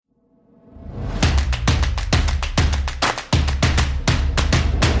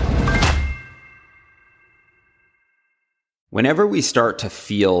Whenever we start to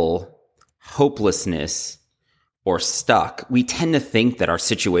feel hopelessness or stuck, we tend to think that our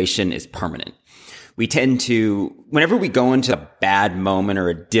situation is permanent. We tend to, whenever we go into a bad moment or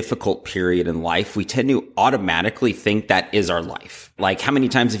a difficult period in life, we tend to automatically think that is our life. Like, how many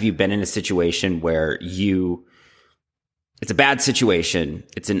times have you been in a situation where it's a bad situation,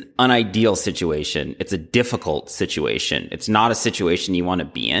 it's an unideal situation, it's a difficult situation, it's not a situation you want to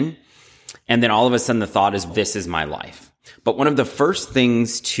be in, and then all of a sudden the thought is, this is my life. But one of the first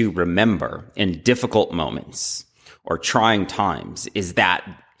things to remember in difficult moments or trying times is that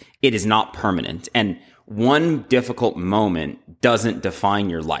it is not permanent. And one difficult moment doesn't define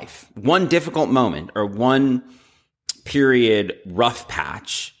your life. One difficult moment or one period rough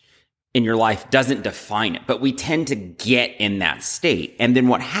patch in your life doesn't define it. But we tend to get in that state. And then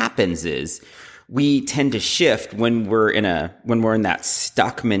what happens is we tend to shift when we're in that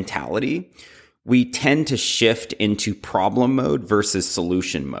stuck mentality. We tend to shift into problem mode versus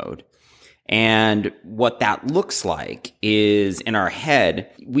solution mode. And what that looks like is, in our head,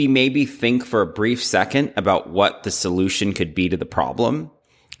 we maybe think for a brief second about what the solution could be to the problem,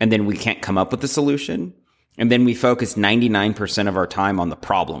 and then we can't come up with the solution. And then we focus 99% of our time on the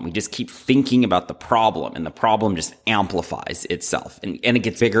problem. We just keep thinking about the problem, and the problem just amplifies itself. And it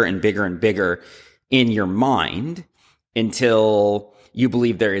gets bigger and bigger and bigger in your mind until you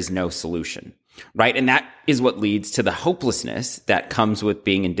believe there is no solution. Right? And that is what leads to the hopelessness that comes with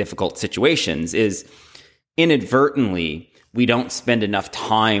being in difficult situations. Is inadvertently, we don't spend enough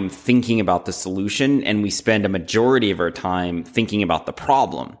time thinking about the solution, and we spend a majority of our time thinking about the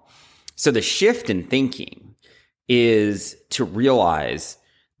problem. So the shift in thinking is to realize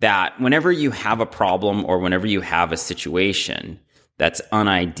that whenever you have a problem or whenever you have a situation that's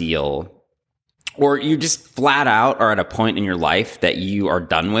unideal, or you just flat out are at a point in your life that you are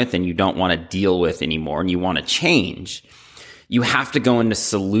done with and you don't want to deal with anymore and you want to change, you have to go into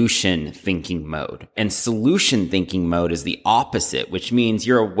solution thinking mode. And solution thinking mode is the opposite, which means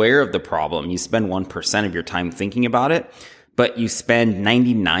you're aware of the problem. You spend 1% of your time thinking about it, but you spend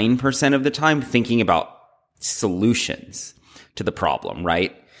 99% of the time thinking about solutions to the problem,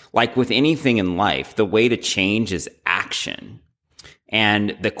 right? Like with anything in life, the way to change is action.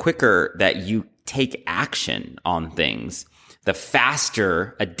 And the quicker that you take action on things, the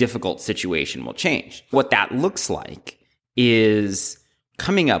faster a difficult situation will change. What that looks like is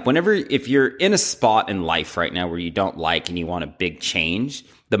coming up if you're in a spot in life right now where you don't like and you want a big change,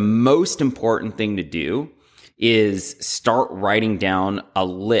 the most important thing to do is start writing down a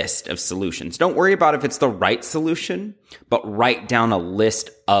list of solutions. Don't worry about if it's the right solution, but write down a list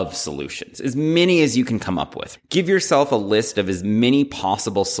of solutions, as many as you can come up with. Give yourself a list of as many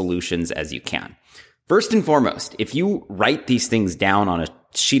possible solutions as you can. First and foremost, if you write these things down on a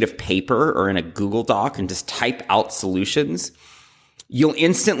sheet of paper or in a Google Doc and just type out solutions, you'll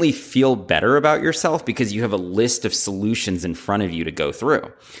instantly feel better about yourself because you have a list of solutions in front of you to go through.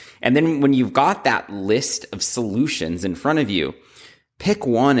 And then when you've got that list of solutions in front of you, pick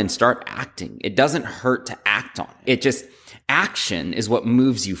one and start acting. It doesn't hurt to act on it. Action is what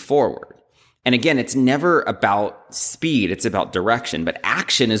moves you forward. And again, it's never about speed. It's about direction, but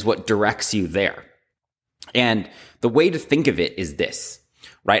action is what directs you there. And the way to think of it is this,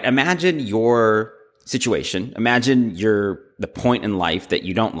 right? Imagine your situation. Imagine the point in life that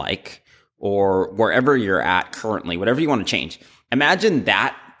you don't like, or wherever you're at currently, whatever you want to change. Imagine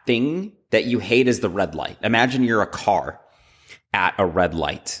that thing that you hate is the red light. Imagine you're a car at a red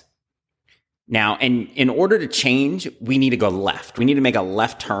light. Now, and in order to change, we need to go left. We need to make a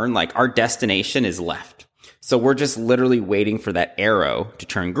left turn. Like, our destination is left. So we're just literally waiting for that arrow to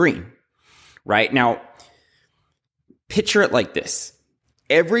turn green, right? Now, picture it like this.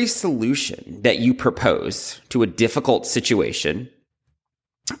 Every solution that you propose to a difficult situation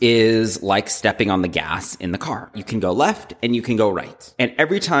is like stepping on the gas in the car. You can go left and you can go right. And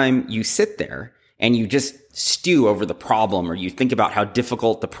every time you sit there and you just stew over the problem, or you think about how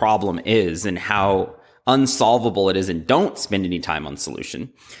difficult the problem is and how unsolvable it is and don't spend any time on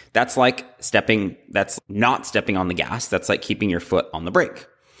solution, that's not stepping on the gas. That's like keeping your foot on the brake.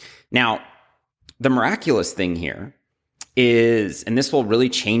 Now, the miraculous thing here is, and this will really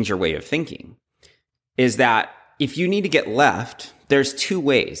change your way of thinking, is that if you need to get left, there's two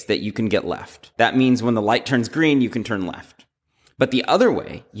ways that you can get left. That means when the light turns green, you can turn left. But the other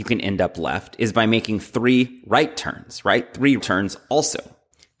way you can end up left is by making 3 right turns, right? 3 turns also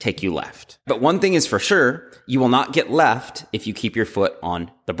take you left. But one thing is for sure, you will not get left if you keep your foot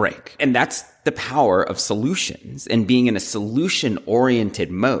on the brake. And that's the power of solutions and being in a solution-oriented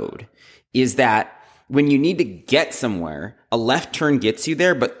mode, is that When you need to get somewhere, a left turn gets you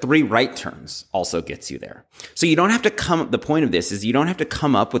there, but 3 right turns also gets you there. So you don't have to the point of this is you don't have to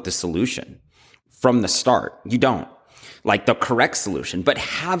come up with the solution from the start. You don't. Like the correct solution, but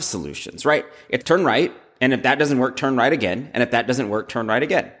have solutions, right? If turn right, and if that doesn't work, turn right again. And if that doesn't work, turn right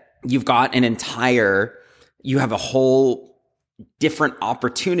again. You have a whole different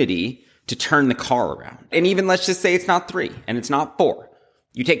opportunity to turn the car around. And even let's just say it's not 3 and it's not 4.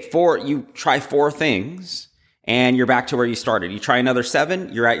 You try 4 things and you're back to where you started. You try another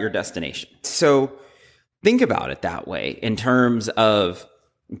 7, you're at your destination. So think about it that way in terms of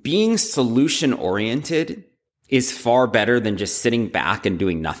being solution oriented is far better than just sitting back and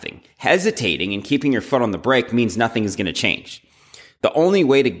doing nothing. Hesitating and keeping your foot on the brake means nothing is going to change. The only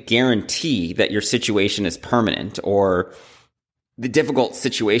way to guarantee that your situation is permanent or the difficult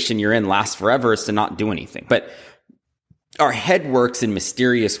situation you're in lasts forever is to not do anything. But our head works in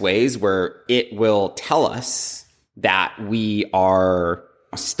mysterious ways where it will tell us that we are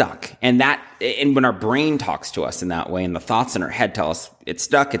stuck. And when our brain talks to us in that way and the thoughts in our head tell us it's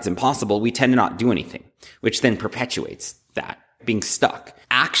stuck, it's impossible, we tend to not do anything, which then perpetuates that being stuck.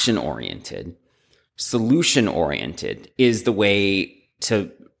 Action-oriented, solution-oriented is the way to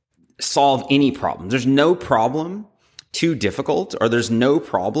solve any problem. There's no problem too difficult or there's no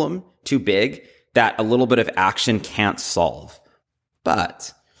problem too big that a little bit of action can't solve.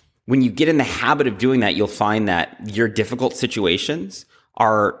 But when you get in the habit of doing that, you'll find that your difficult situations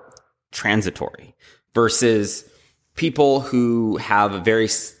are transitory versus people who have a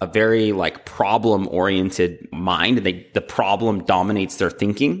very like problem oriented mind. The problem dominates their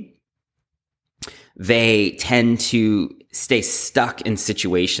thinking. They tend to stay stuck in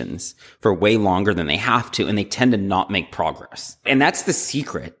situations for way longer than they have to, and they tend to not make progress. And that's the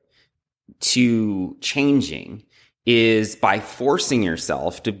secret to changing, is by forcing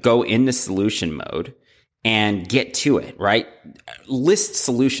yourself to go into solution mode and get to it, right? List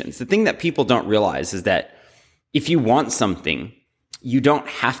solutions. The thing that people don't realize is that if you want something, you don't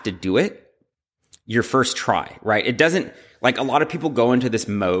have to do it your first try, right? It doesn't, like a lot of people go into this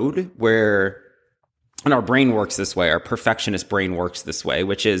mode where, and our brain works this way, our perfectionist brain works this way,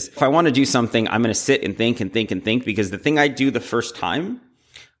 which is if I want to do something, I'm going to sit and think and think and think because the thing I do the first time,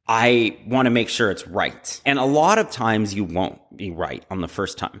 I want to make sure it's right. And a lot of times you won't be right on the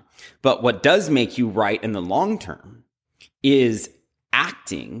first time. But what does make you right in the long term is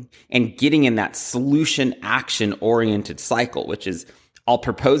acting and getting in that solution action oriented cycle, which is I'll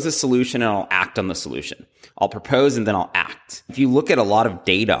propose a solution and I'll act on the solution. I'll propose and then I'll act. If you look at a lot of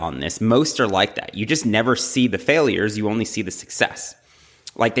data on this, most are like that. You just never see the failures. You only see the success.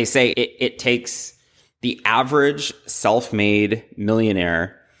 Like they say, it takes the average self-made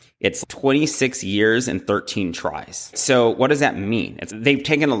millionaire, it's 26 years and 13 tries. So what does that mean? They've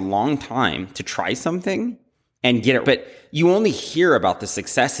taken a long time to try something and get it. But you only hear about the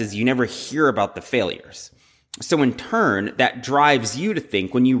successes. You never hear about the failures. So in turn, that drives you to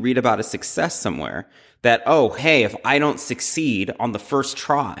think when you read about a success somewhere that, oh, hey, if I don't succeed on the first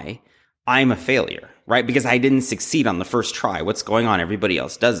try, I'm a failure, right? Because I didn't succeed on the first try. What's going on? Everybody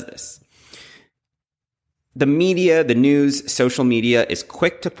else does this. The media, the news, social media is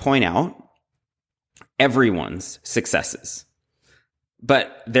quick to point out everyone's successes.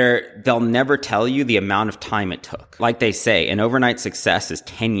 But they'll never tell you the amount of time it took. Like they say, an overnight success is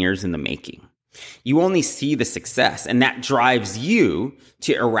 10 years in the making. You only see the success, and that drives you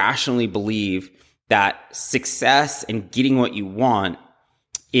to irrationally believe that success and getting what you want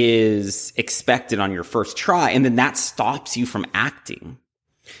is expected on your first try. And then that stops you from acting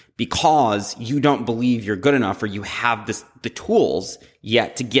because you don't believe you're good enough or you have the tools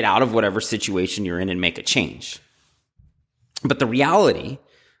yet to get out of whatever situation you're in and make a change. But the reality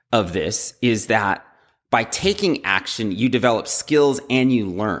of this is that by taking action, you develop skills and you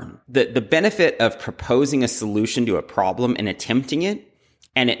learn. The benefit of proposing a solution to a problem and attempting it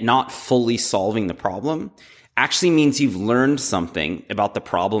and it not fully solving the problem actually means you've learned something about the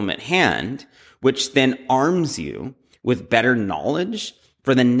problem at hand, which then arms you with better knowledge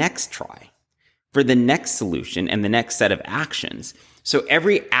for the next try, for the next solution and the next set of actions. So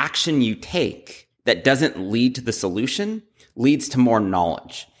every action you take that doesn't lead to the solution leads to more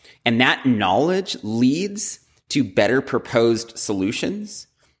knowledge. And that knowledge leads to better proposed solutions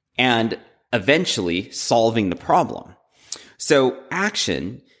and eventually solving the problem. So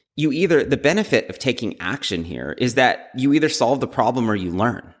action, the benefit of taking action here is that you either solve the problem or you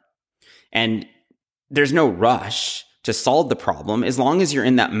learn. And there's no rush to solve the problem. As long as you're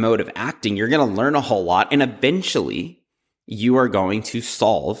in that mode of acting, you're going to learn a whole lot. And eventually you are going to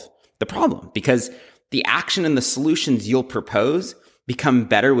solve the problem because the action and the solutions you'll propose become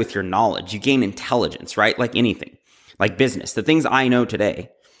better with your knowledge. You gain intelligence, right? Like anything, like business. The things I know today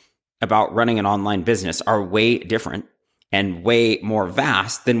about running an online business are way different and way more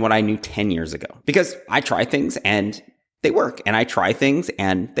vast than what I knew 10 years ago, because I try things and they work, and I try things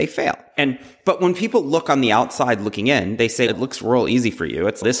and they fail. But when people look on the outside looking in, they say, it looks real easy for you.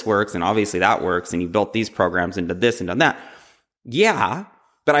 It's this works, and obviously that works, and you built these programs and did this and done that. Yeah,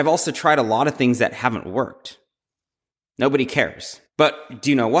 but I've also tried a lot of things that haven't worked. Nobody cares. But do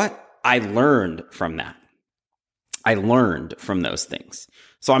you know what? I learned from that. I learned from those things.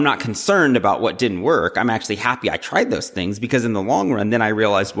 So I'm not concerned about what didn't work. I'm actually happy I tried those things, because in the long run, then I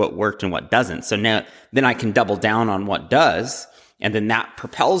realized what worked and what doesn't. So now, then I can double down on what does. And then that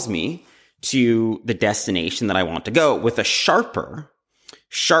propels me to the destination that I want to go with a sharper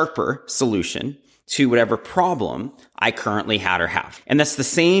solution to whatever problem I currently had or have. And that's the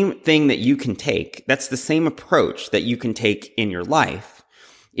same thing that you can take. That's the same approach that you can take in your life,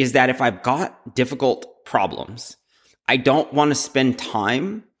 is that if I've got difficult problems, I don't want to spend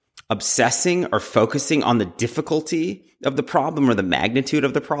time obsessing or focusing on the difficulty of the problem or the magnitude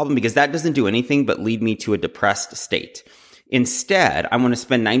of the problem, because that doesn't do anything but lead me to a depressed state. Instead, I want to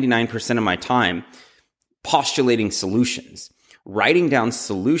spend 99% of my time postulating solutions, writing down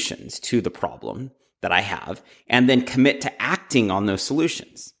solutions to the problem that I have, and then commit to acting on those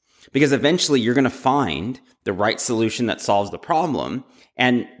solutions. Because eventually you're going to find the right solution that solves the problem.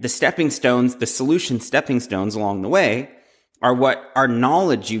 And the stepping stones, the solution stepping stones along the way are what are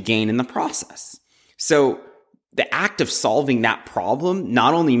knowledge you gain in the process. So the act of solving that problem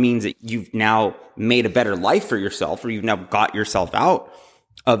not only means that you've now made a better life for yourself, or you've now got yourself out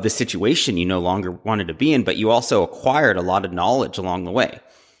of the situation you no longer wanted to be in, but you also acquired a lot of knowledge along the way.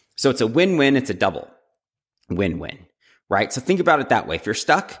 So it's a win-win. It's a double win-win, right? So think about it that way. If you're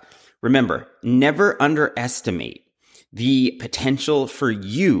stuck, remember, never underestimate the potential for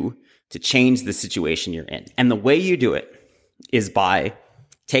you to change the situation you're in. And the way you do it is by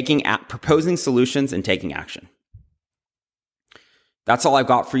proposing solutions and taking action. That's all I've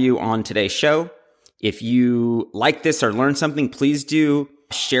got for you on today's show. If you like this or learn something, please do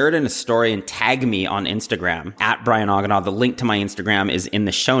share it in a story and tag me on Instagram at Brian Oganaw. The link to my Instagram is in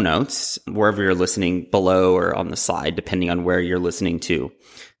the show notes, wherever you're listening, below or on the side, depending on where you're listening to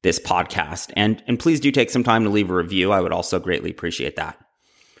this podcast. And please do take some time to leave a review. I would also greatly appreciate that.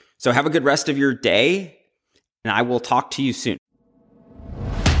 So have a good rest of your day, and I will talk to you soon.